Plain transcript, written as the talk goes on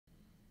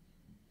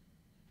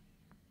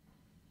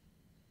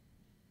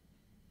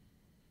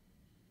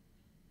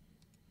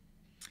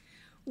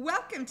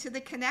Welcome to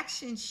the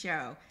Connection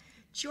Show.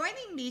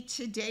 Joining me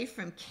today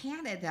from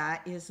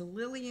Canada is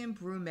Lillian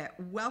Brummet.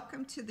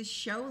 Welcome to the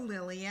show,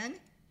 Lillian.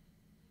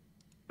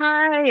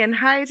 Hi, and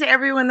hi to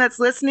everyone that's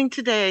listening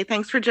today.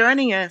 Thanks for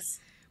joining us.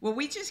 Well,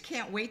 we just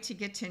can't wait to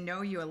get to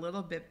know you a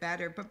little bit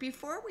better. But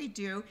before we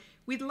do,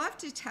 we'd love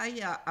to tell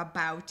you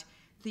about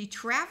the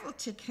Travel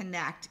to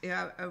Connect.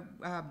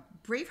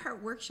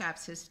 Braveheart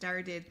Workshops has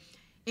started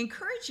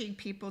encouraging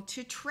people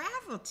to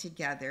travel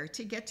together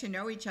to get to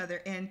know each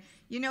other. And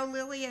you know,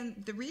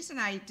 Lillian, the reason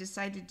I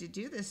decided to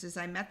do this is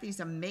I met these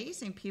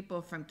amazing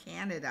people from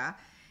Canada,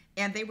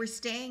 and they were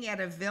staying at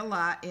a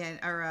villa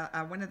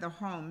one of the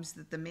homes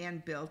that the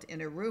man built in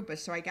Aruba.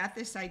 So I got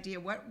this idea: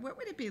 what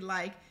would it be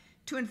like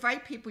to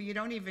invite people you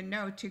don't even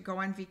know to go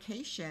on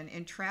vacation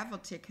and travel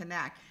to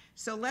connect?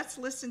 So let's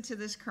listen to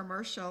this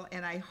commercial,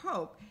 and I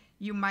hope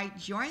you might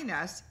join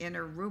us in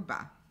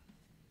Aruba.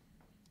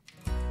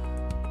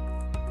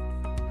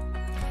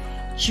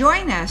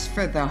 Join us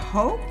for the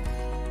hope,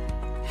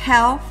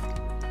 health,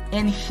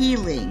 and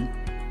healing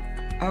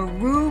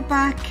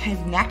Aruba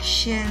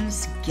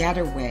Connections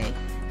Getaway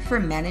for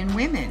men and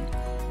women,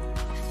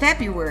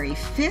 February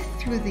 5th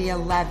through the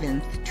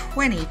 11th,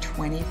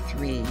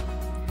 2023.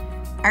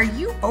 Are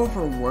you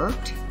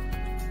overworked,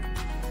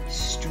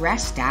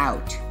 stressed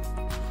out,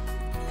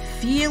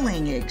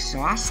 feeling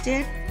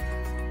exhausted?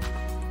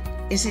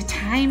 Is it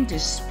time to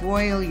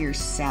spoil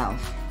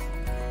yourself?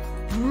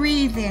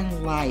 Breathe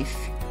in life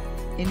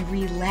and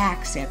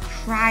relax at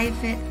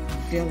private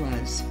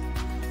villas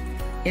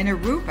in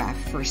Aruba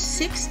for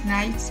 6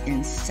 nights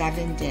and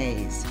 7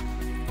 days.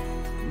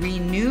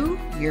 Renew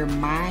your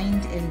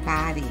mind and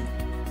body.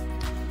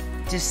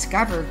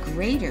 Discover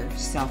greater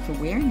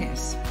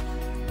self-awareness.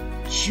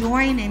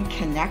 Join in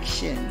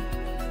connection,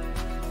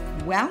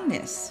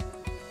 wellness,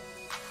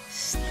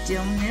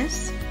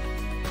 stillness,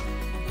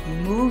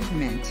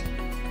 movement.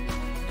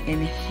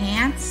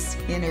 Enhance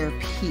inner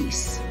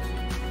peace.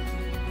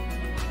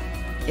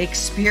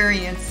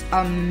 Experience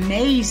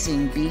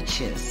amazing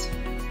beaches.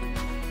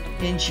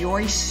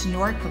 Enjoy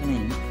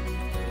snorkeling,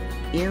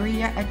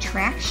 area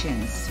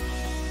attractions,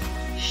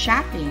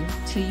 shopping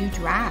till you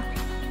drop.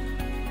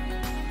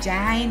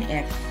 Dine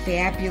at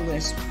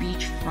fabulous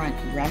beachfront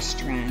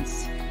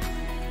restaurants.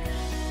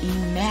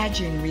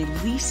 Imagine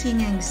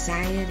releasing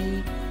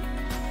anxiety,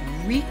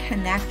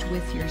 reconnect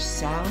with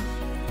yourself,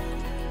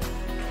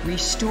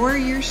 restore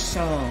your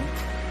soul,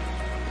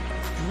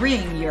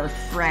 bring your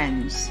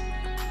friends.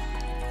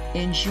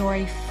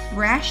 Enjoy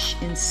fresh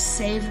and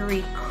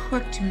savory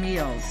cooked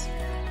meals,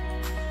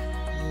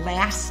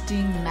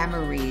 lasting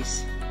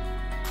memories.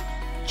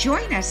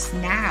 Join us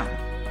now.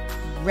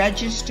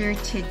 Register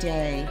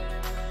today.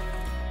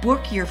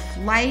 Book your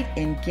flight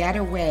and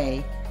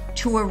getaway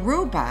to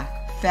Aruba,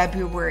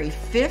 February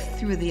 5th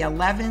through the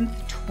 11th,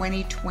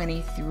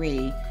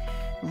 2023.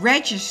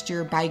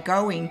 Register by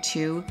going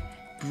to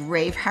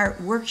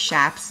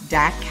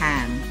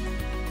Braveheartworkshops.com.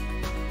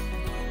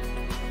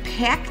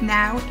 Pack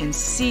now and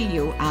see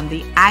you on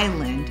the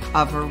island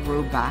of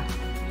Aruba.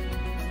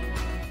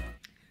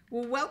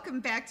 Well, welcome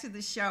back to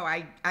the show.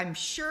 I'm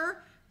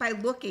sure by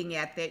looking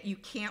at that, you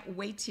can't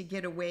wait to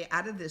get away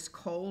out of this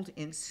cold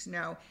and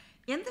snow.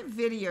 In the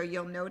video,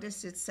 you'll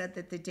notice it said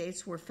that the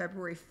dates were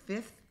February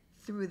 5th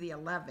through the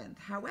 11th.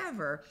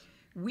 However,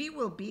 we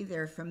will be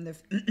there from the,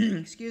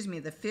 the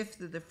 5th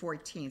through the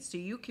 14th. So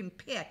you can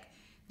pick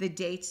the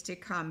dates to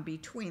come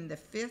between the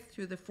 5th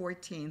through the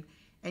 14th,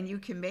 and you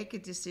can make a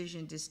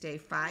decision to stay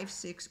 5,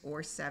 6,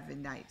 or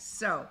 7 nights.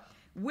 So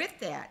with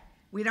that,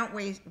 we don't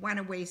want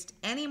to waste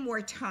any more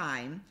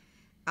time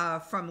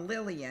from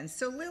Lillian.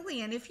 So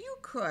Lillian, if you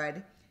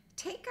could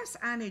take us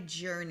on a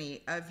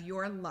journey of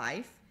your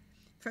life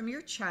from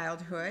your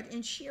childhood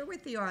and share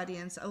with the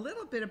audience a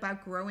little bit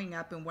about growing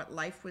up and what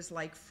life was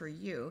like for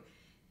you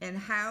and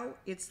how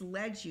it's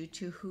led you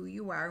to who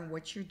you are and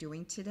what you're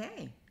doing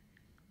today.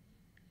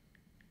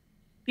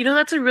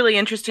 That's a really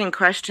interesting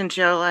question,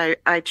 Jill.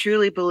 I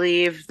truly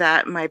believe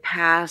that my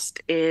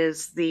past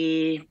is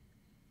the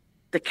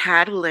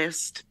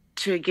catalyst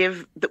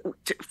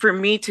for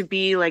me to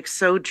be like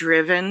so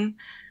driven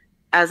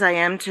as I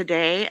am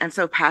today and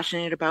so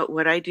passionate about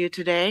what I do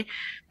today.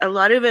 A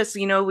lot of us,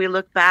 we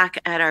look back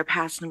at our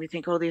past and we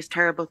think, oh, these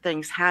terrible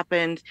things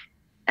happened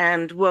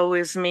and woe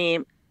is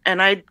me.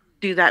 And I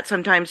do that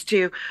sometimes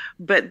too.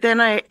 But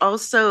then I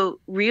also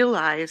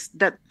realized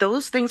that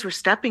those things were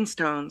stepping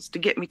stones to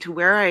get me to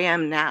where I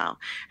am now.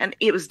 And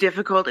it was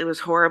difficult. It was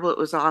horrible. It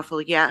was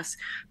awful. Yes.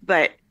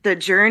 But the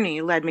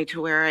journey led me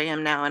to where I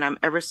am now. And I'm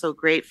ever so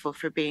grateful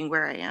for being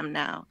where I am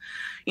now.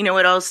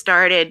 It all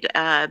started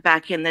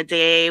back in the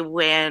day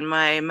when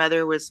my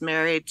mother was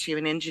married to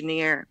an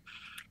engineer.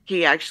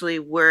 He actually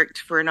worked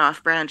for an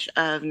off branch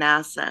of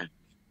NASA.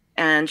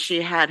 And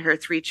she had her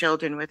 3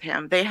 children with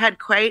him. They had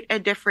quite a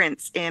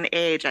difference in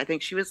age. I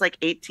think she was like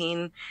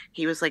 18.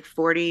 He was like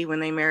 40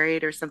 when they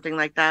married or something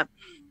like that.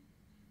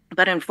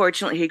 But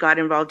unfortunately, he got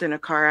involved in a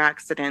car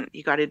accident.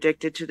 He got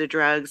addicted to the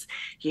drugs.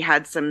 He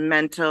had some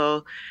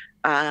mental,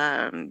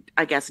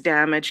 I guess,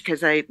 damage because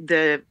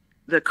the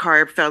the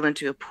car fell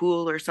into a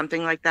pool or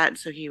something like that.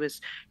 So he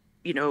was,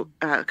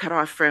 cut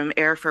off from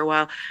air for a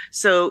while.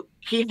 So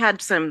he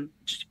had some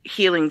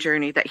healing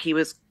journey that he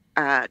was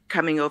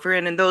coming over.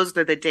 And those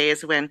are the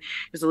days when it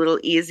was a little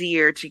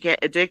easier to get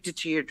addicted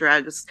to your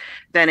drugs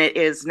than it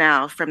is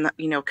now from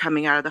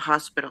coming out of the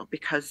hospital,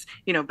 because,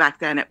 back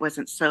then it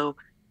wasn't so,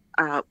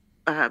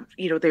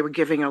 they were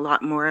giving a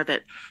lot more of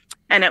it.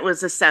 And it was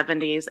the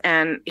 70s,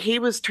 and he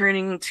was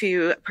turning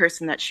to a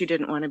person that she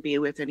didn't want to be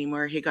with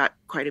anymore. He got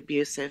quite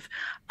abusive.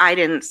 I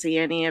didn't see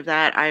any of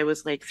that. I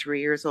was like 3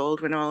 years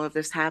old when all of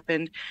this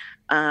happened,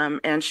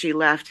 and she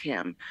left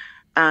him.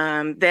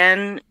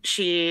 Then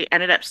she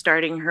ended up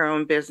starting her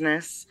own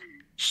business.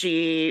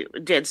 She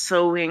did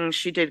sewing,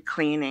 she did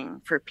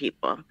cleaning for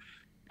people.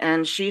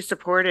 And she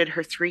supported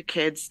her 3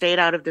 kids, stayed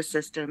out of the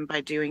system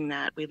by doing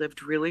that. We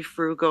lived really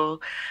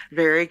frugal,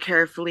 very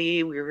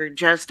carefully. We were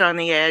just on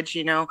the edge,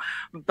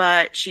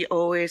 but she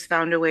always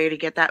found a way to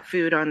get that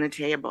food on the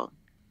table.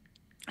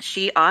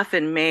 She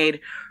often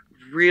made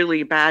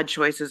really bad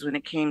choices when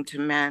it came to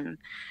men.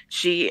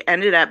 She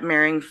ended up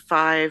marrying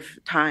 5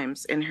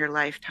 times in her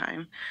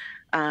lifetime.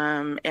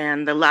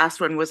 And the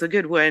last one was a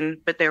good one,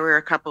 but there were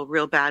a couple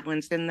real bad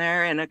ones in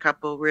there and a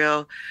couple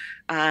real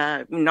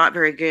not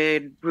very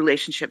good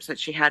relationships that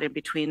she had in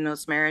between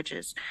those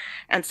marriages.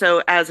 And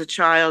so as a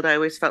child, I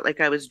always felt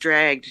like I was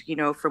dragged,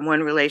 from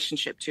one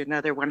relationship to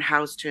another, one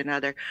house to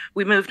another.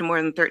 We moved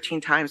more than 13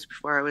 times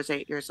before I was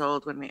 8 years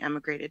old when we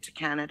emigrated to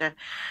Canada.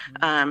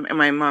 And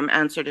my mom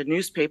answered a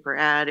newspaper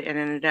ad and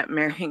ended up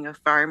marrying a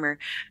farmer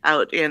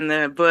out in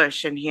the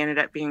bush, and he ended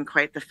up being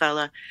quite the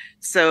fella.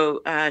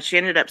 So she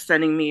ended up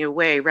sending me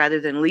away rather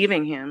than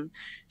leaving him.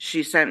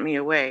 She sent me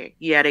away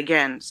yet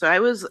again. So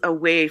I was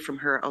away from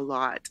her a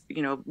lot,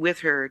 with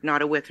her,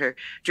 not with her,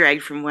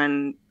 dragged from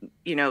one,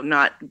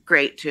 not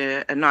great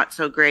to a not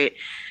so great.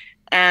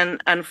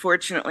 And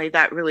unfortunately,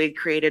 that really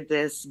created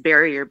this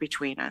barrier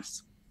between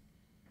us.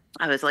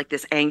 I was like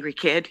this angry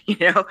kid,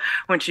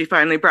 when she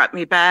finally brought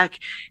me back.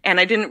 And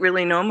I didn't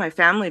really know my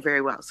family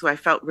very well. So I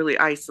felt really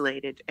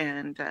isolated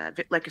and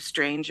like a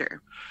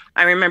stranger.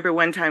 I remember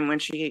one time when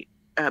she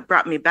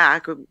brought me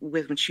back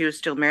when she was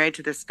still married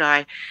to this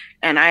guy,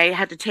 and I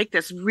had to take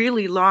this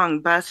really long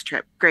bus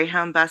trip,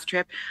 Greyhound bus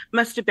trip.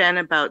 Must have been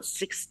about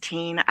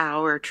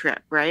 16-hour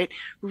trip, right?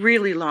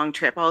 Really long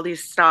trip, all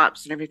these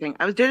stops and everything.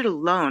 I did it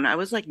alone. I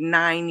was like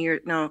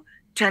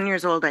 10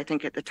 years old, I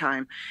think, at the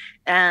time.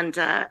 And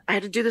I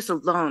had to do this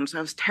alone. So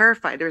I was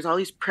terrified. There was all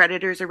these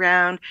predators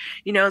around,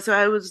 so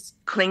I was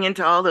clinging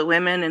to all the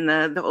women and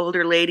the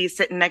older ladies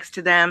sitting next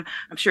to them.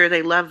 I'm sure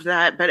they loved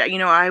that. But,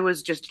 I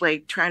was just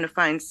like trying to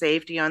find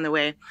safety on the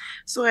way.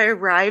 So I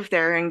arrived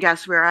there, and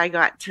guess where I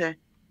got to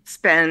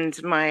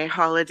spend my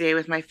holiday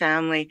with my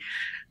family?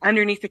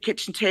 Underneath the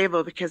kitchen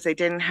table, because they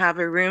didn't have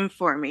a room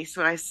for me.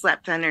 So I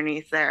slept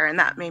underneath there, and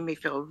that made me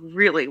feel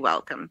really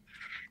welcome.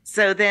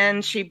 So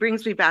then she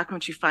brings me back when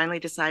she finally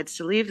decides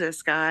to leave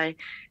this guy,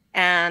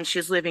 and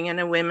she's living in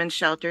a women's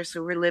shelter.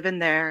 So we're living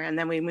there. And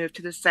then we move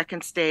to the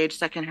second stage,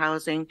 second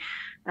housing,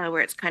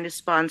 where it's kind of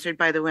sponsored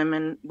by the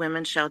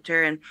women's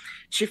shelter. And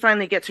she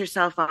finally gets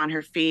herself on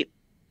her feet.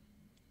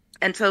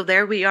 And so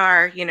there we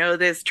are,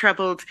 this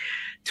troubled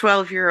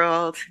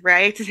 12-year-old,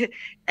 right?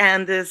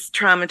 And this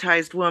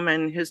traumatized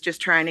woman who's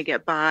just trying to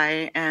get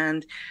by.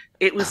 And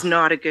it was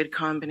not a good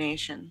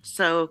combination.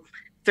 So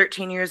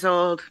 13 years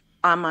old,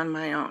 I'm on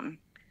my own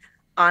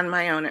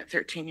at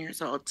 13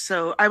 years old.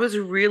 So I was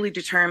really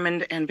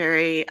determined and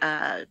very,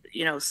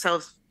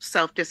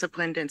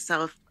 self-disciplined and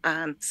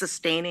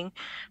self-sustaining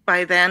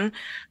by then.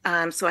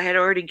 So I had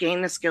already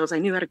gained the skills. I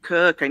knew how to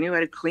cook. I knew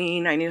how to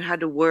clean. I knew how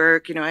to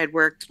work. I had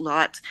worked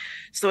lots.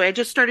 So I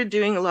just started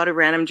doing a lot of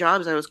random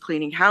jobs. I was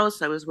cleaning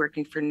house. I was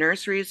working for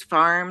nurseries,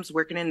 farms,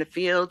 working in the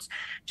fields,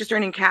 just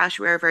earning cash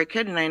wherever I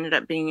could. And I ended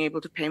up being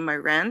able to pay my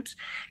rent.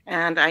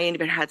 And I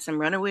even had some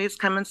runaways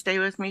come and stay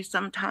with me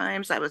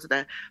sometimes. I was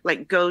the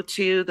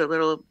go-to,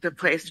 the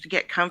place to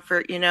get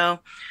comfort.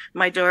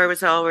 My door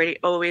was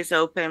always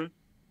open.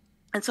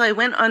 And so I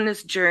went on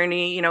this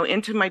journey,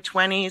 into my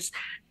 20s,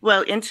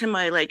 into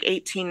my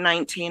 18,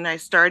 19, I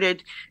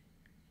started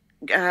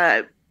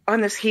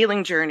on this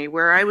healing journey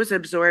where I was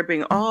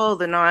absorbing all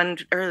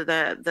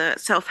the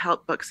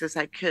self-help books as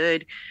I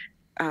could,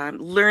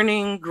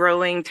 learning,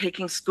 growing,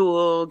 taking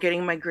school,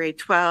 getting my grade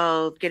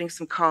 12, getting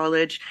some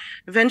college,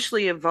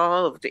 eventually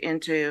evolved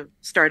into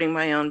starting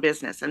my own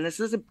business. And this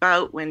is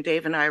about when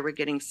Dave and I were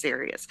getting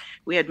serious.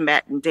 We had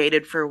met and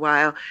dated for a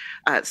while,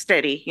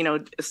 steady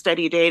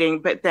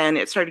dating, but then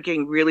it started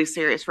getting really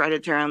serious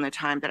right around the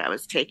time that I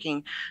was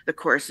taking the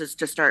courses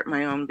to start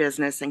my own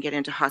business and get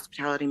into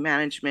hospitality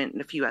management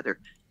and a few other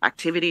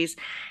activities.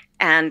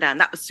 And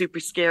that was super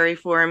scary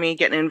for me,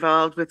 getting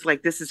involved with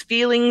this is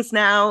feelings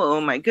now. Oh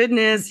my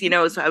goodness.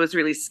 So I was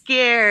really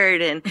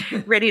scared and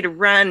ready to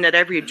run at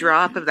every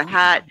drop of the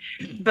hat.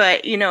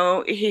 But,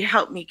 he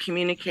helped me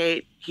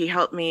communicate. He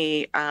helped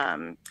me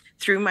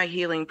through my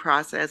healing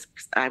process.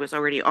 I was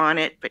already on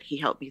it, but he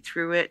helped me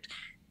through it.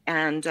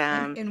 And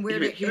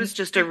he was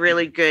just a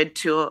really good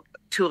tool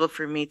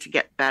for me to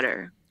get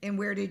better. And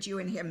where did you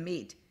and him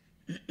meet?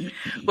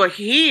 Well,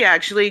 he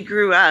actually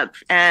grew up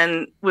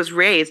and was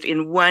raised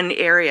in one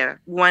area,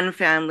 one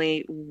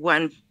family,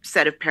 one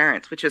set of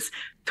parents, which is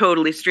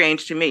totally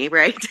strange to me,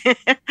 right?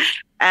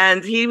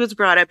 And he was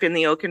brought up in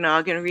the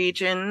Okanagan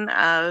region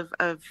of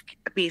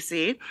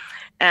BC.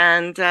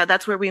 And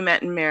that's where we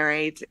met and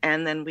married.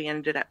 And then we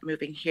ended up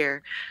moving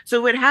here.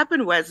 So what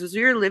happened was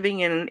we were living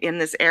in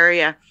this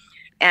area,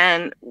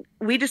 and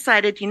we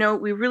decided,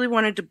 we really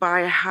wanted to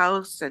buy a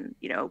house, and,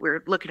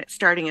 we're looking at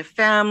starting a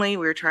family.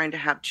 We were trying to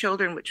have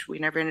children, which we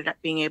never ended up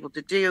being able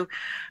to do.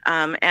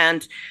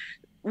 And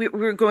we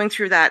were going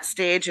through that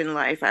stage in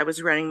life. I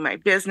was running my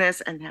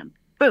business, and then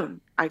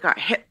boom, I got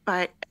hit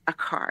by a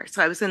car.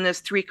 So I was in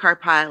this 3-car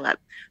pileup.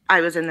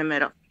 I was in the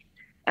middle.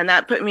 And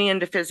that put me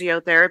into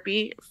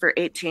physiotherapy for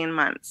 18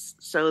 months.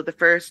 So the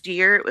first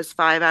year it was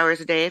 5 hours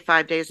a day,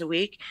 5 days a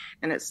week.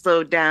 And it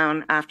slowed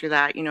down after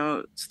that,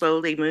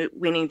 slowly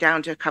weaning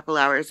down to a couple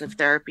hours of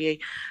therapy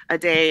a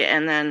day.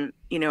 And then,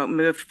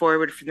 moved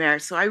forward from there.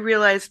 So I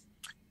realized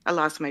I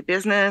lost my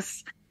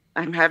business.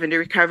 I'm having to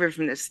recover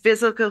from this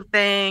physical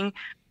thing.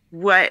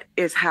 What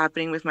is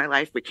happening with my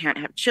life? We can't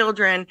have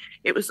children.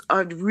 It was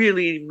a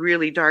really,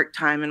 really dark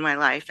time in my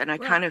life. And I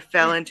kind of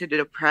fell into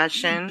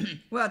depression.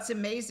 Well, it's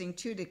amazing,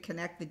 too, to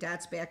connect the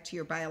dots back to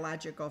your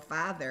biological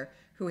father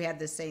who had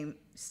the same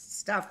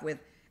stuff with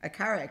a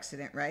car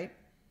accident, right?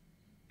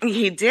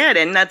 He did.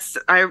 And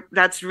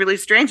that's really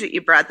strange that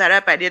you brought that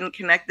up. I didn't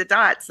connect the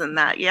dots and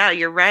that. Yeah,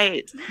 you're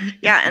right.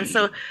 Yeah. And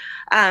so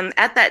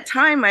at that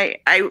time, I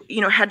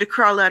had to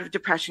crawl out of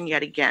depression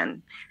yet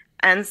again.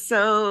 And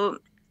so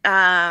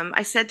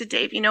I said to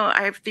Dave,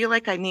 I feel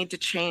like I need to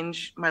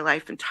change my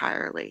life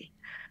entirely.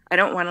 I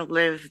don't want to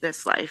live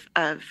this life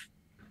of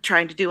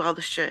trying to do all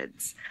the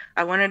shoulds.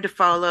 I wanted to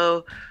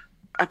follow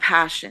a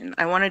passion.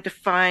 I wanted to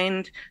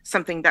find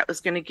something that was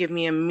going to give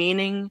me a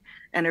meaning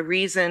and a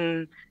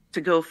reason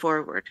to go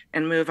forward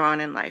and move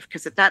on in life.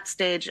 Because at that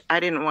stage, I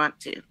didn't want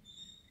to.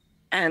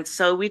 And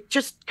so we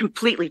just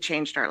completely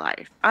changed our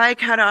life. I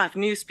cut off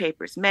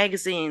newspapers,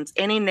 magazines,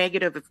 any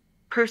negative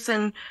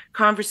person,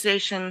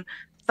 conversation,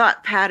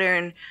 thought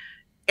pattern,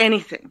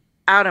 anything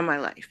out of my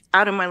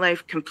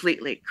life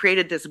completely.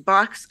 Created this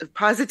box of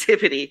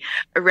positivity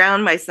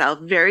around myself,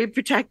 very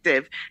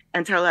protective,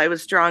 until I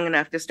was strong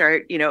enough to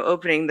start,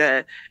 opening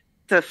the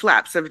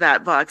flaps of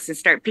that box and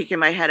start peeking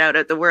my head out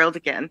at the world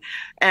again.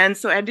 And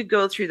so I had to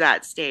go through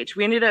that stage.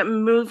 We ended up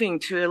moving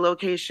to a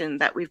location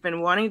that we've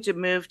been wanting to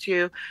move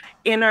to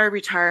in our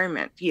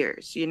retirement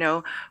years.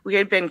 We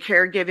had been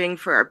caregiving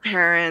for our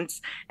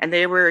parents, and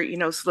they were,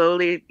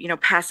 slowly,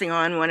 passing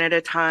on one at a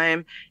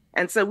time.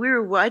 And so we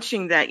were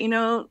watching that,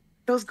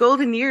 those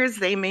golden years,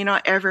 they may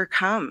not ever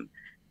come.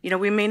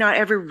 We may not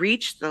ever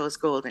reach those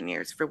golden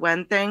years, for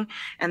one thing,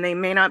 and they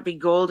may not be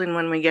golden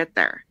when we get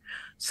there.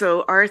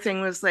 So our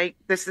thing was like,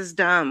 this is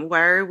dumb.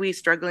 Why are we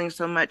struggling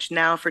so much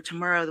now for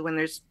tomorrow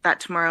when that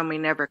tomorrow may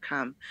never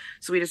come?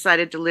 So we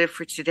decided to live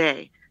for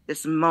today,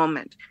 this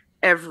moment.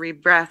 Every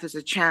breath is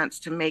a chance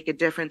to make a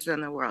difference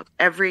in the world.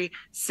 Every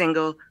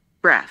single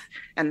breath.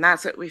 And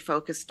that's what we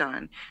focused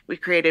on. We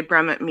created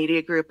Brummet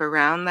Media Group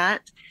around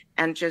that,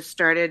 and just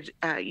started,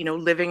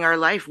 living our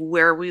life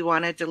where we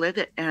wanted to live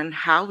it and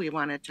how we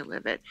wanted to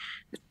live it.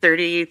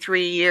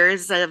 33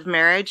 years of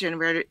marriage, and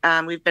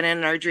we've been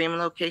in our dream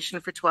location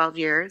for 12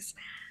 years.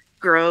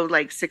 Grow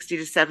like 60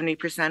 to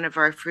 70% of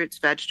our fruits,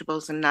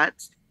 vegetables, and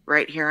nuts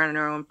right here on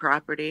our own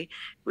property.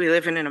 We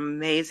live in an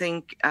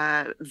amazing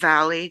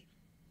valley.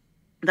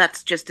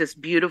 That's just this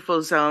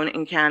beautiful zone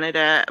in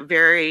Canada,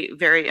 very,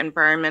 very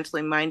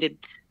environmentally minded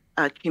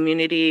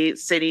community,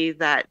 city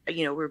that,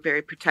 we're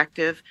very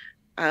protective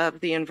of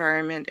the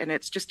environment. And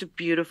it's just a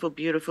beautiful,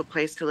 beautiful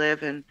place to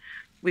live. And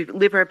we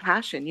live our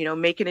passion,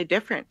 making a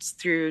difference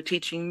through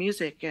teaching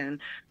music and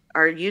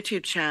our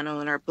YouTube channel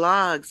and our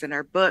blogs and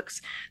our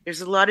books. There's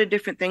a lot of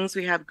different things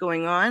we have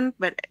going on,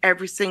 but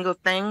every single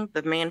thing,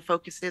 the main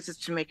focus is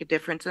to make a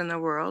difference in the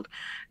world,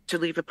 to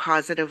leave a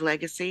positive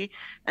legacy,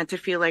 and to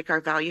feel like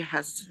our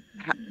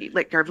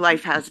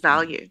life has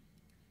value.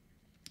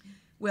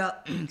 Well,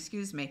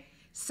 excuse me.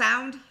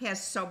 Sound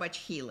has so much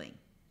healing.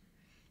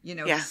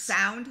 Yes.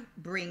 Sound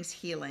brings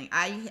healing.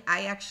 I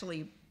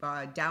actually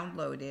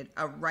downloaded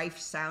a Rife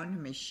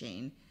sound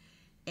machine,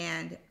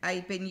 and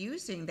I've been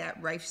using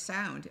that Rife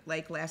sound.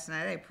 Like last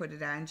night, I put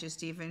it on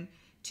just even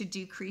to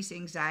decrease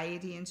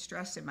anxiety and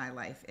stress in my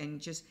life.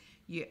 And just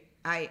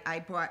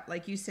I bought,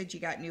 like you said, you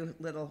got new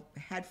little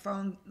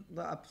headphone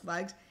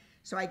plugs.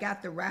 So I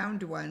got the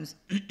round ones,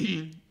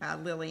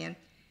 Lillian,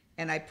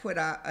 and I put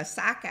a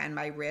sock on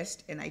my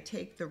wrist, and I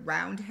take the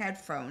round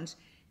headphones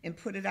and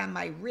put it on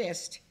my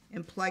wrist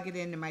and plug it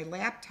into my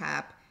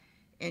laptop,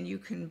 and you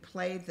can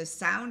play the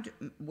sound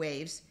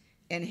waves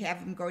and have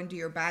them go into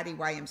your body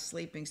while I'm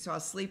sleeping. So I'll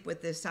sleep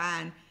with this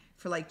on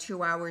for like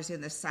 2 hours,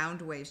 and the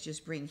sound waves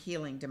just bring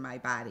healing to my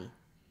body.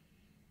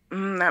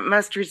 That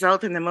must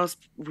result in the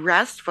most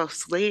restful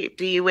sleep.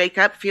 Do you wake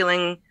up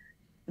feeling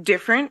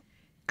different?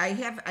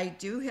 I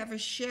do have a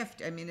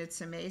shift. I mean,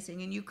 it's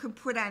amazing. And you can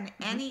put on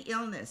any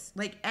illness,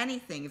 like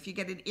anything. If you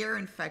get an ear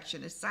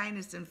infection, a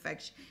sinus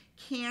infection,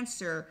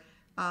 cancer,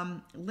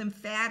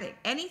 lymphatic,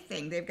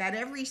 anything. They've got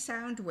every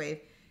sound wave,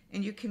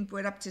 and you can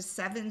put up to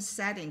 7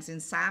 settings.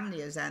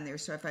 Insomnia is on there,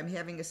 so if I'm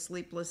having a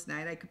sleepless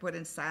night, I could put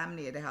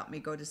insomnia to help me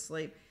go to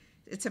sleep.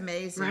 It's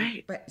amazing.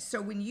 Right. But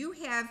so when you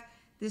have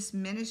this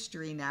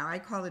ministry now, I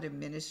call it a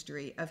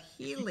ministry of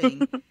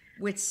healing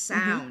with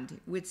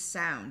Mm-hmm.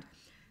 sound,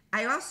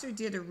 I also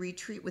did a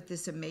retreat with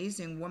this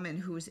amazing woman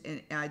who's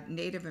a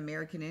Native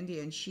American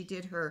Indian. She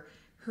did her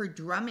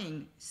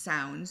drumming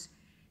sounds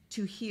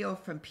to heal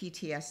from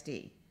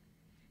PTSD.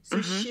 So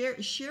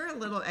Mm-hmm. share a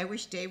little. I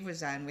wish Dave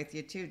was on with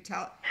you too.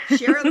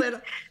 Share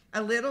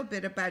a little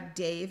bit about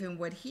Dave and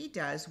what he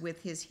does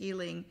with his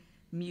healing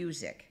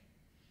music.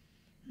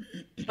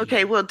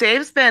 Okay, well,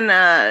 Dave's been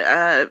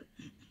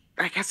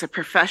I guess a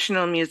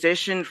professional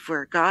musician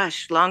for,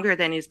 gosh, longer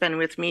than he's been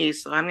with me.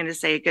 So I'm going to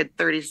say a good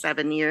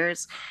 37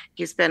 years.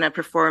 He's been a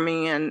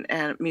performing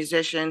and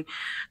musician.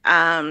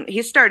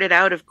 He started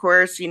out, of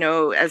course,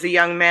 as a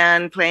young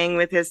man playing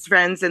with his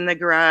friends in the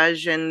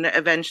garage and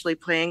eventually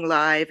playing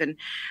live and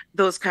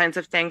those kinds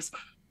of things.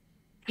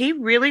 He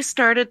really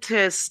started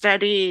to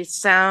study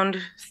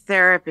sound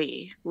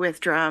therapy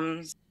with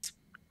drums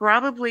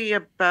probably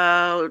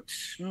about,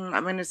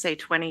 I'm going to say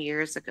 20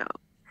 years ago.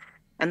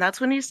 And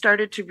that's when he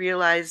started to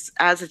realize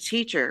as a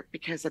teacher,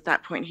 because at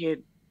that point he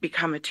had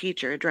become a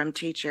teacher, a drum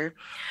teacher,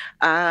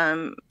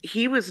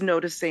 he was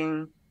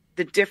noticing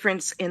the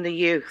difference in the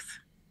youth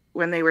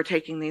when they were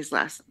taking these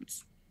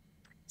lessons.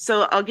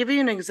 So I'll give you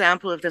an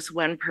example of this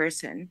one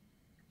person,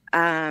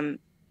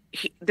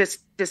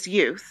 this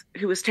youth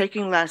who was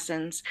taking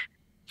lessons.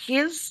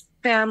 His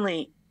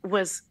family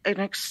was an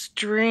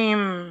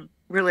extreme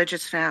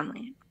religious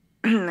family.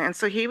 And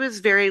so he was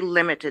very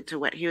limited to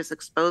what he was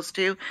exposed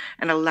to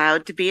and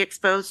allowed to be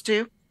exposed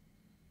to.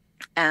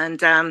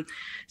 And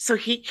so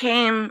he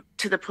came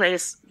to the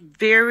place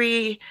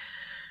very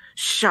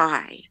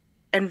shy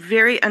and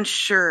very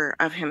unsure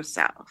of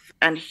himself.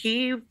 And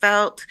he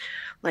felt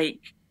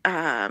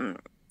um,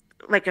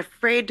 like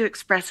afraid to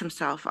express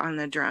himself on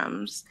the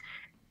drums.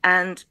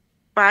 And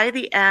by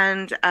the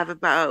end of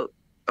about,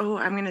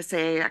 I'm going to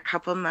say a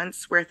couple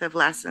months worth of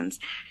lessons,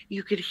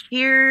 you could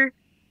hear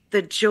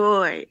the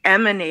joy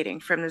emanating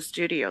from the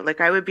studio. Like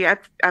I would be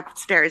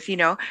upstairs,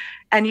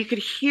 and you could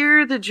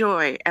hear the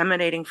joy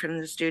emanating from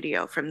the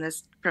studio, from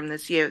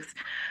this youth,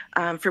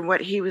 from what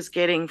he was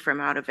getting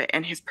from out of it.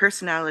 And his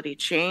personality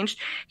changed.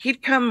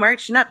 He'd come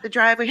marching up the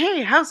driveway,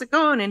 hey, how's it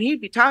going? And he'd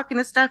be talking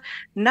and stuff.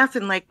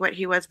 Nothing like what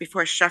he was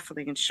before,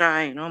 shuffling and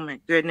shy and oh my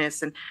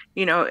goodness. And,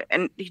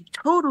 and he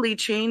totally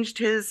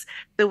changed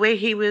the way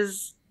he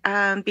was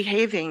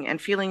behaving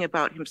and feeling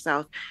about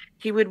himself.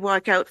 He would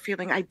walk out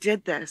feeling, I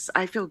did this.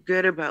 I feel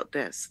good about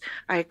this.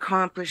 I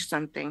accomplished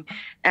something.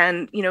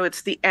 And,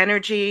 it's the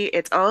energy.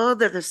 It's all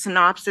the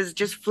synapses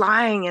just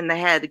flying in the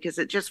head because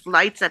it just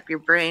lights up your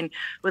brain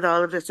with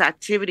all of this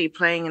activity,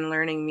 playing and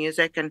learning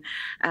music. And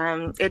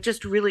it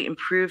just really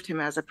improved him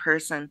as a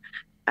person.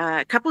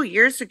 A couple of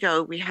years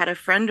ago, we had a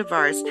friend of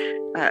ours,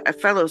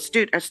 a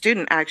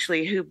student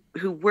actually,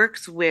 who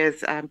works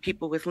with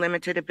people with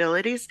limited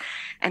abilities,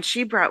 and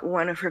she brought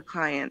one of her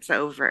clients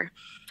over.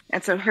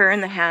 And so her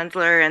and the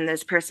handler and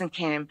this person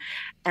came,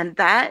 and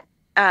that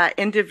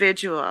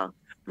individual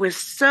was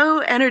so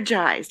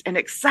energized and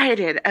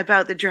excited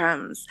about the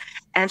drums,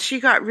 and she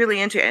got really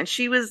into it. And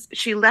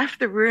she left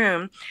the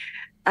room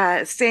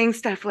saying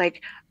stuff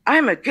like,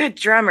 I'm a good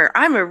drummer.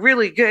 I'm a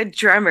really good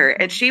drummer.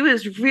 And she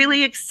was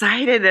really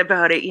excited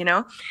about it,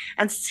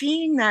 and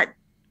seeing that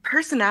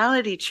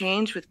personality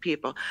change with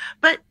people.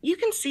 But you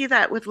can see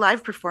that with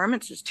live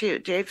performances too.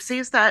 Dave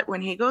sees that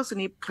when he goes and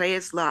he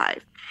plays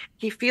live.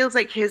 He feels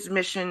like his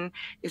mission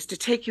is to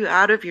take you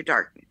out of your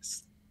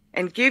darkness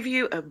and give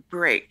you a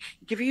break,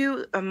 give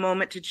you a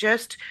moment to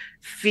just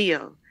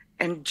feel,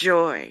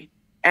 enjoy,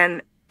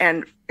 and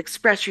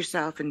express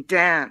yourself and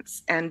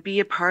dance and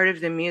be a part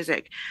of the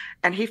music.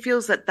 And he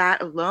feels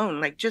that alone,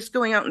 like just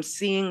going out and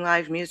seeing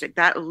live music,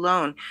 that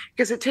alone,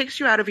 because it takes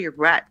you out of your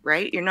rut,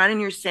 right? You're not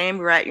in your same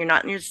rut. You're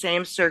not in your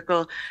same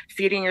circle,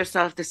 feeding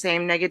yourself the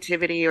same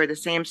negativity or the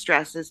same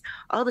stresses.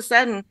 All of a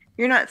sudden,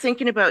 you're not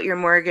thinking about your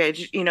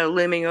mortgage,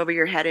 looming over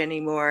your head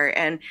anymore.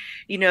 And,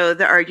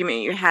 the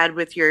argument you had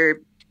with your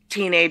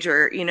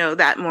teenager,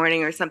 that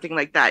morning or something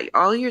like that,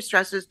 all your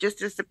stresses just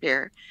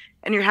disappear.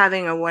 And you're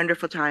having a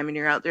wonderful time and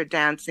you're out there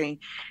dancing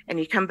and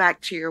you come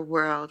back to your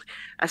world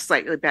a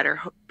slightly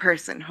better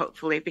person,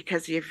 hopefully,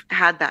 because you've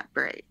had that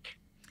break.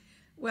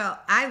 Well,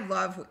 I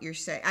love what you're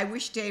saying. I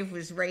wish Dave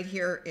was right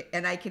here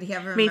and I could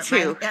have him Me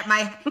too. at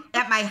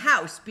my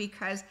house,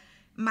 because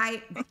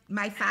my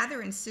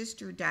father and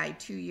sister died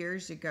 2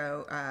 years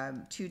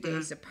ago, 2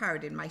 days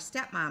apart, and my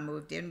stepmom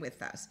moved in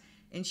with us,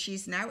 and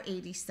she's now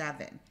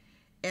 87.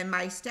 And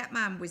my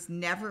stepmom was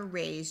never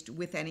raised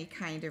with any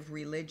kind of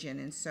religion,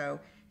 and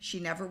so she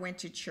never went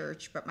to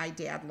church, but my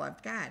dad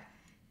loved God.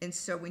 And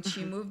so when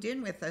she moved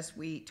in with us,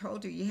 we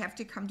told her, you have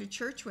to come to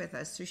church with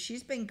us. So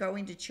she's been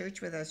going to church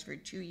with us for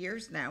 2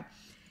 years now.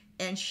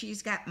 And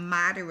she's got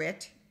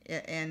moderate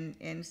and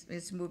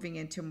is moving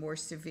into more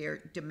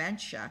severe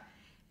dementia.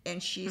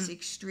 and she's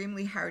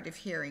extremely hard of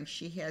hearing.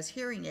 She has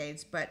hearing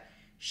aids, but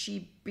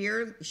you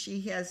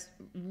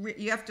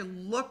have to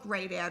look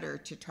right at her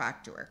to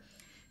talk to her.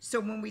 So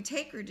when we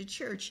take her to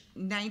church,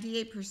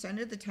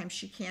 98% of the time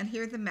she can't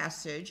hear the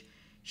message.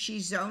 She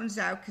zones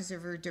out because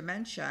of her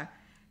dementia.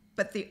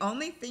 But the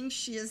only thing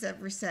she has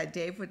ever said,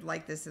 Dave would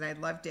like this, and I'd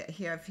love to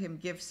have him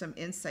give some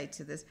insight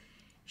to this.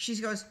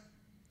 She goes,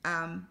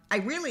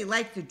 I really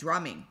like the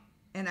drumming.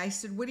 And I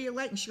said, what do you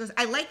like? And she goes,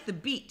 I like the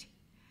beat.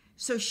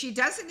 So she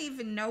doesn't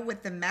even know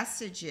what the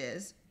message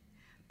is,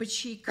 but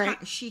she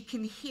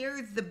can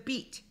hear the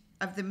beat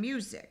of the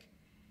music.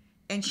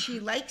 And she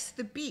likes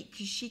the beat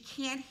because she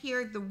can't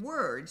hear the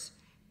words,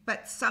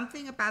 but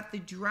something about the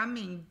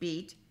drumming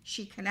beat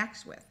she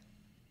connects with.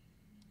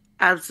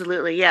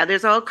 Absolutely. Yeah,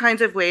 there's all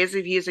kinds of ways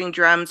of using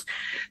drums.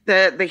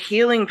 The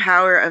healing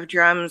power of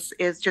drums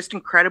is just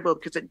incredible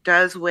because it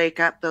does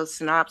wake up those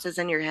synapses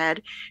in your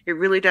head. It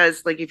really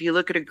does. Like if you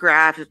look at a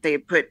graph, if they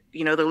put,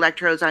 the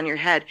electrodes on your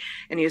head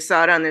and you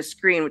saw it on the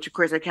screen, which of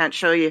course I can't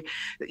show you,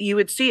 you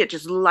would see it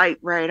just light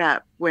right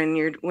up when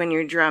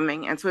you're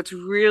drumming. And so it's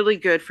really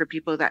good for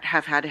people that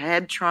have had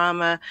head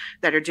trauma,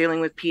 that are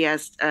dealing with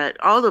PS,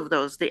 all of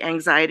those, the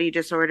anxiety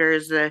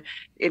disorders,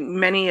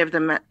 many of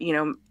them,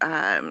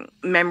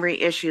 memory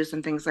issues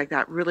and things like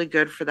that. Really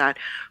good for that.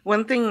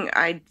 One thing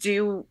I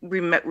do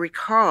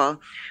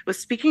recall was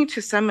speaking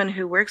to someone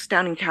who works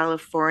down in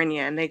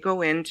California, and they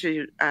go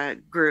into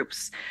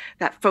groups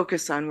that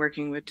focus on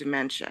working with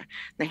dementia.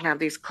 They have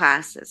these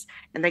classes,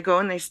 and they go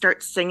and they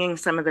start singing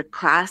some of the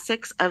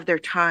classics of their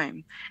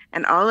time.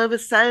 And all of a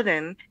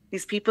sudden,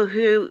 these people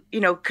who,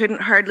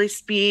 couldn't hardly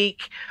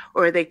speak,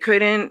 or they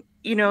couldn't,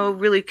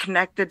 really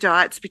connect the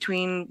dots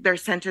between their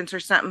sentence or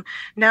something.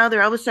 Now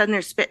they're all of a sudden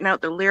they're spitting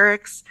out the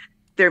lyrics.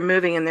 They're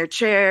moving in their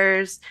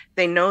chairs.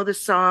 They know the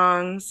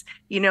songs.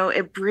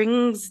 It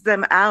brings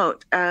them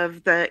out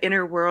of the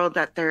inner world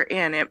that they're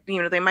in.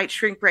 They might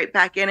shrink right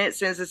back in it as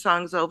soon as the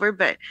song's over,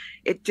 but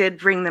it did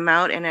bring them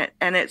out in it.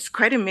 And it's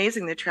quite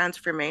amazing the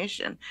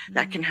transformation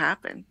that can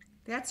happen.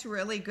 That's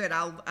really good.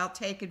 I'll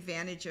take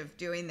advantage of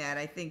doing that.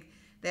 I think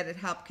that it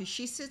helped because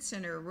she sits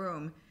in her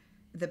room,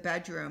 the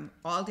bedroom,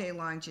 all day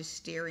long just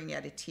staring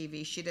at a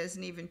TV. She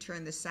doesn't even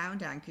turn the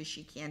sound on because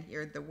she can't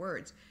hear the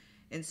words.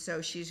 And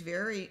so she's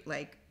very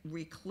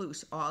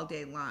recluse all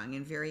day long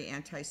and very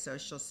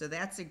antisocial. So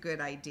that's a good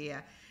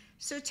idea.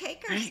 So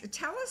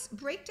tell us,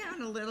 break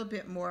down a little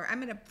bit more. I'm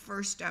going to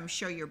first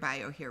show your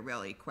bio here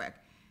really quick.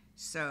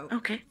 So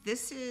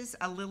This is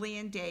a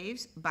Lillian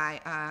Dave's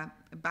bio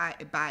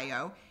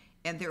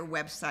and their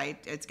website.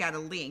 It's got a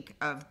link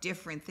of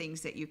different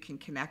things that you can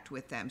connect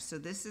with them. So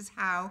this is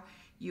how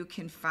you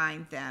can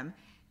find them.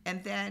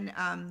 And then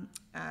I'm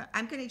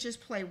going to just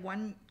play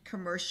one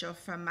commercial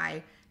from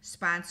my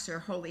sponsor,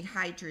 Holy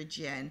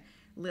Hydrogen,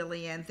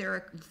 Lillian. They're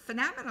a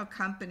phenomenal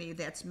company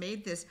that's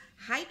made this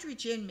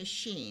hydrogen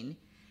machine,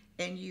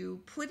 and you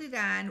put it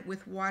on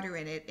with water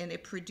in it, and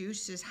it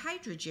produces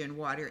hydrogen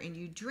water, and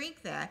you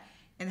drink that.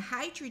 And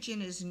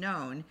hydrogen is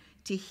known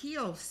to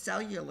heal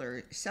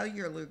cellular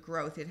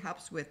growth. It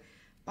helps with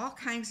all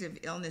kinds of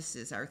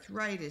illnesses,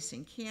 arthritis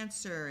and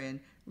cancer and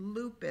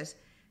lupus,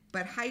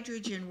 but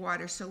hydrogen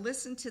water. So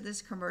listen to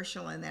this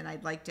commercial, and then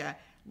I'd like to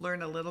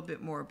learn a little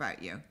bit more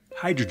about you.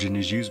 Hydrogen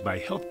is used by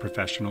health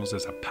professionals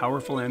as a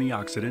powerful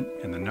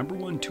antioxidant and the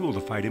 #1 tool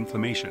to fight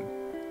inflammation.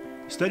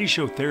 Studies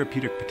show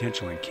therapeutic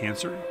potential in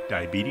cancer,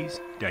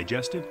 diabetes,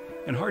 digestive,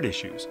 and heart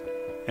issues,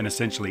 and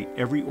essentially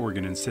every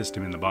organ and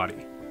system in the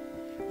body.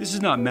 This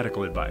is not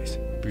medical advice,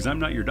 because I'm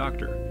not your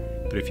doctor,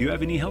 but if you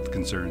have any health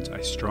concerns,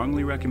 I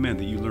strongly recommend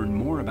that you learn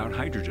more about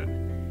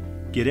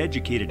hydrogen. Get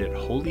educated at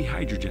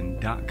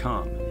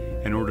holyhydrogen.com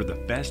and order the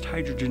best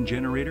hydrogen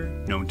generator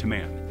known to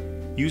man.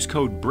 Use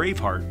code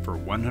BRAVEHEART for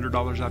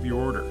 $100 off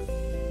your order.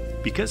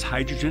 Because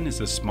hydrogen is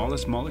the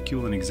smallest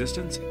molecule in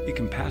existence, it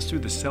can pass through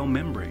the cell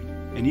membrane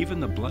and even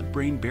the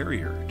blood-brain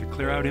barrier to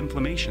clear out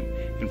inflammation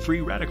and free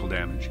radical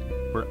damage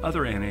where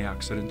other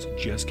antioxidants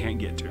just can't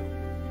get to.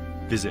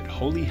 Visit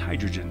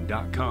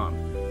holyhydrogen.com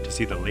to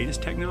see the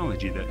latest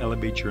technology that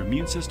elevates your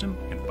immune system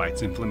and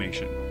fights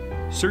inflammation.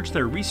 Search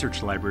their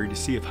research library to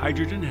see if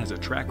hydrogen has a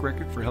track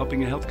record for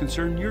helping a health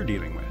concern you're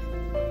dealing with.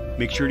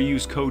 Make sure to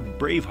use code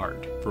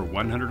BRAVEHEART for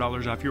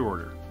 $100 off your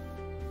order.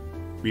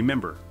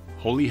 Remember,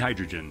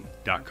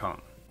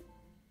 holyhydrogen.com.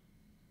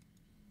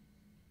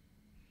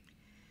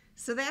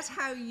 So that's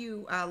how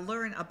you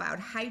learn about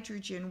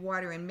hydrogen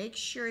water, and make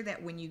sure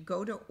that when you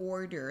go to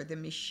order the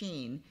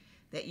machine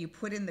that you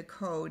put in the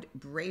code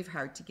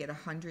BRAVEHEART to get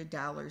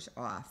 $100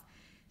 off.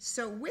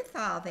 So with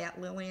all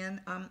that, Lillian,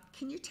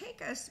 can you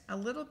take us a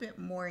little bit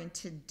more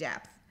into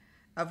depth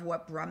of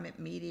what Brummet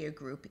Media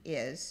Group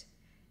is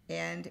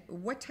and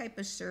what type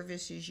of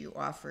services you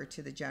offer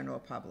to the general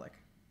public?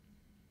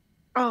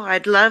 Oh,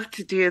 I'd love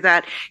to do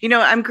that.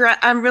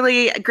 I'm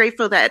really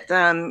grateful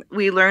that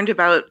we learned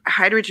about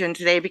hydrogen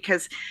today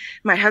because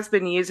my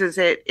husband uses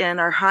it in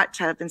our hot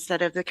tub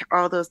instead of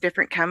all those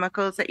different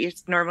chemicals that you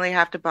normally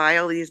have to buy,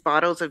 all these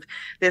bottles of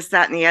this,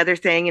 that, and the other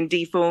thing, and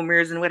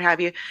defoamers and what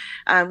have you.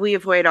 We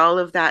avoid all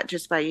of that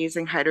just by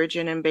using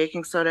hydrogen and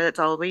baking soda. That's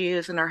all we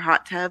use in our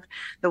hot tub.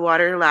 The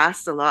water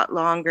lasts a lot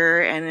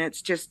longer, and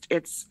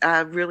it's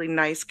a really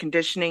nice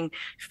conditioning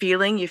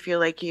feeling. You feel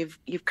like you've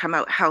come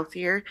out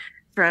healthier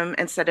from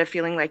instead of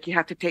feeling like you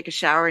have to take a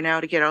shower now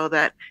to get all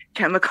that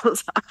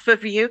chemicals off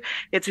of you.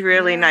 It's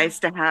really nice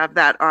to have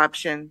that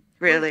option.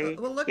 Really.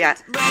 Well, look yeah.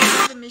 At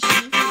the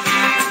machine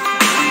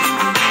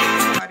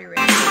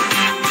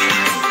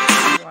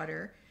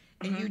water,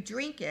 and you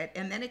drink it,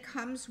 and then it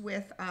comes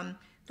with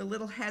the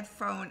little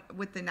headphone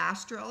with the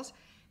nostrils.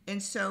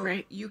 And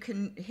so you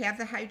can have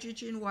the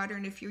hydrogen water,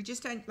 and if you're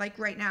just on, like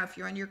right now, if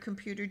you're on your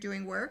computer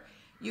doing work,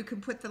 you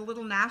can put the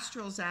little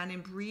nostrils on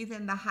and breathe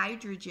in the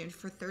hydrogen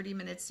for 30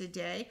 minutes a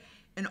day,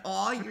 and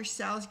all your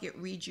cells get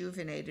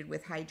rejuvenated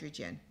with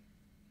hydrogen.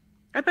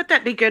 I bet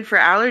that'd be good for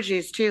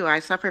allergies too. I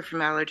suffer from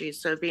allergies,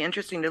 so it'd be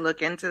interesting to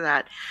look into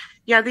that.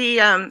 Yeah,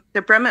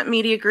 the Brummet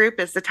Media Group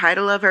is the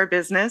title of our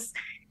business,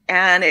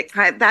 and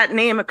that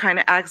name kind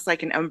of acts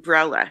like an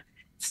umbrella.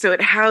 So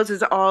it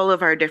houses all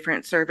of our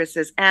different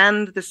services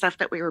and the stuff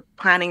that we were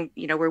planning,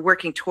 we're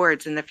working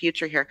towards in the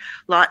future here.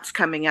 Lots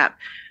coming up.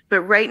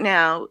 But right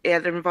now,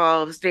 it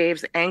involves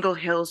Dave's Angle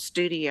Hill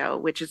studio,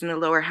 which is in the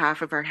lower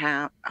half of our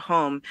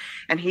home.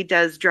 And he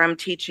does drum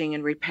teaching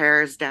and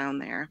repairs down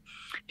there.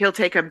 He'll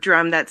take a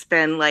drum that's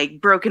been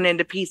like broken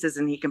into pieces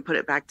and he can put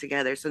it back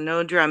together. So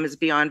no drum is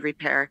beyond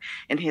repair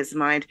in his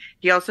mind.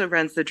 He also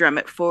runs the Drum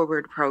It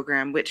Forward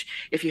program, which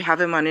if you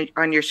have him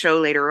on your show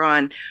later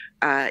on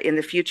in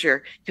the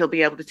future, he'll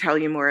be able to tell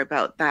you more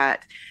about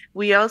that.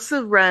 We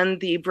also run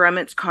the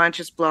Brummet's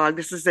Conscious blog.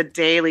 This is a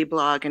daily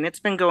blog, and it's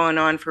been going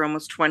on for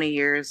almost 20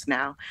 years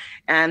now.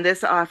 And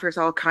this offers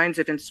all kinds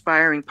of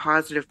inspiring,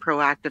 positive,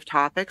 proactive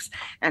topics.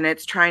 And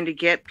it's trying to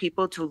get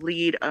people to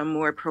lead a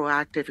more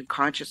proactive and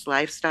conscious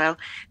lifestyle,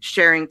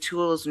 sharing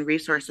tools and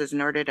resources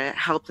in order to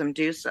help them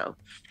do so.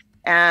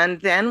 And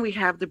then we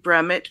have the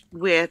Drum It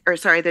with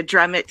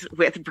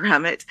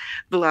Brummet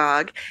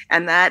blog.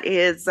 And that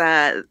is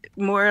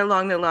more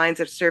along the lines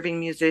of serving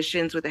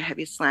musicians with a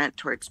heavy slant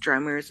towards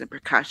drummers and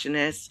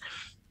percussionists.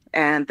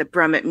 And the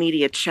Brummet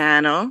Media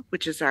channel,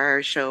 which is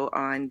our show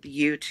on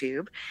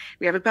YouTube.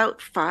 We have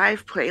about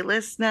 5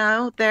 playlists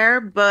now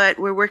there, but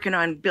we're working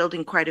on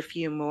building quite a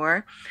few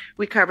more.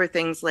 We cover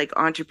things like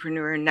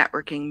entrepreneur,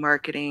 networking,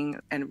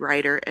 marketing, and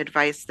writer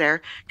advice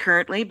there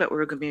currently, but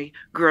we're going to be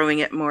growing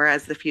it more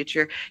as the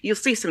future. You'll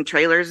see some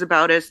trailers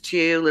about us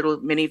too, little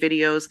mini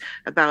videos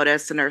about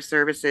us and our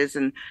services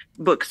and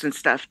books and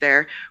stuff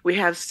there. We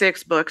have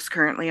 6 books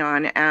currently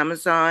on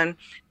Amazon.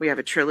 We have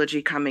a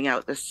trilogy coming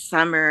out this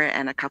summer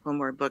and a couple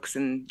more books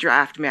and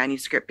draft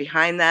manuscript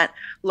behind that.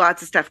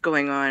 Lots of stuff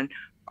going on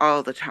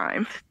all the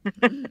time.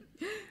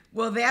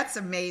 Well, that's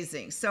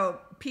amazing. So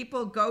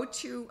people go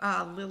to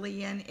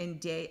Lillian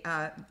and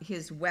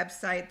his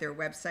website, their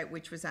website,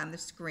 which was on the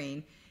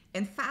screen,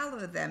 and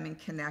follow them and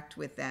connect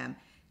with them.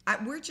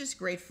 We're just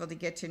grateful to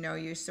get to know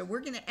you. So we're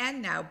going to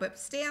end now, but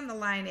stay on the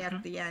line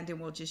at the end and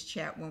we'll just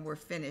chat when we're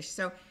finished.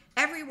 So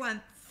everyone,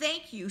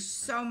 thank you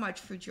so much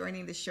for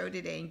joining the show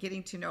today and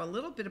getting to know a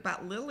little bit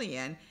about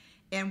Lillian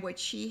and what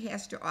she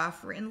has to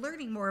offer and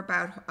learning more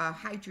about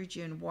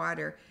hydrogen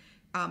water.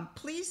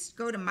 Please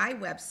go to my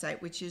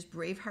website, which is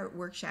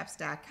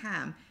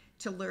braveheartworkshops.com,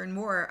 to learn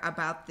more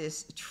about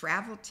this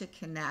Travel to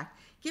Connect.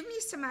 Give me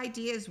some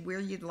ideas where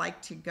you'd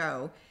like to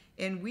go,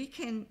 and we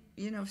can,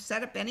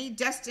 set up any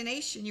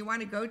destination you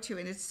want to go to.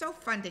 And it's so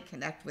fun to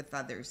connect with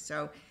others.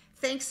 So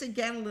thanks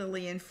again,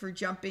 Lillian, for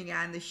jumping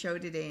on the show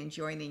today and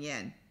joining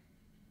in.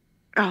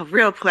 Oh,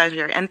 real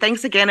pleasure. And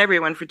thanks again,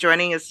 everyone, for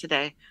joining us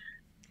today.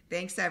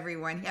 Thanks,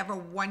 everyone. Have a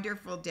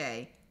wonderful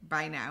day.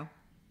 Bye now.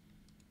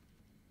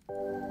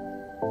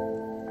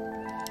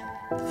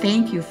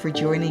 Thank you for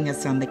joining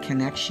us on The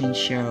Connection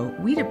Show.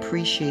 We'd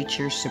appreciate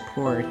your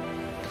support.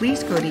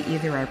 Please go to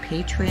either our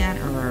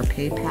Patreon or our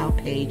PayPal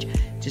page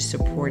to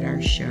support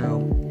our show.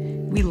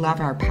 We love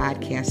our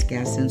podcast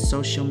guests and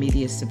social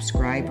media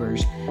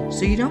subscribers,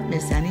 so you don't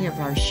miss any of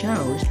our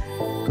shows.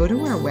 Go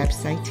to our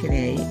website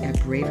today at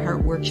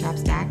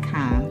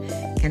braveheartworkshops.com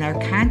and our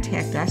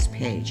Contact Us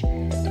page.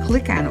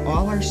 Click on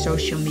all our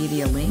social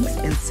media links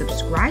and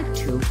subscribe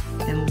to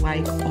and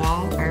like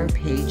all our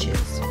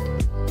pages.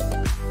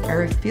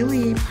 Our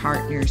affiliate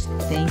partners,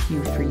 thank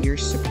you for your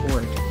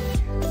support.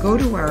 Go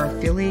to our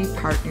affiliate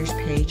partners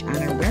page on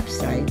our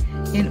website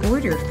and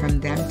order from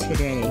them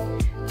today.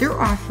 They're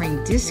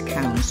offering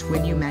discounts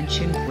when you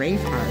mention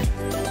Braveheart.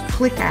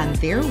 Click on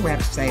their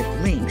website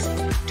links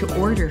to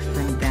order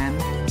from them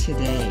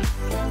today.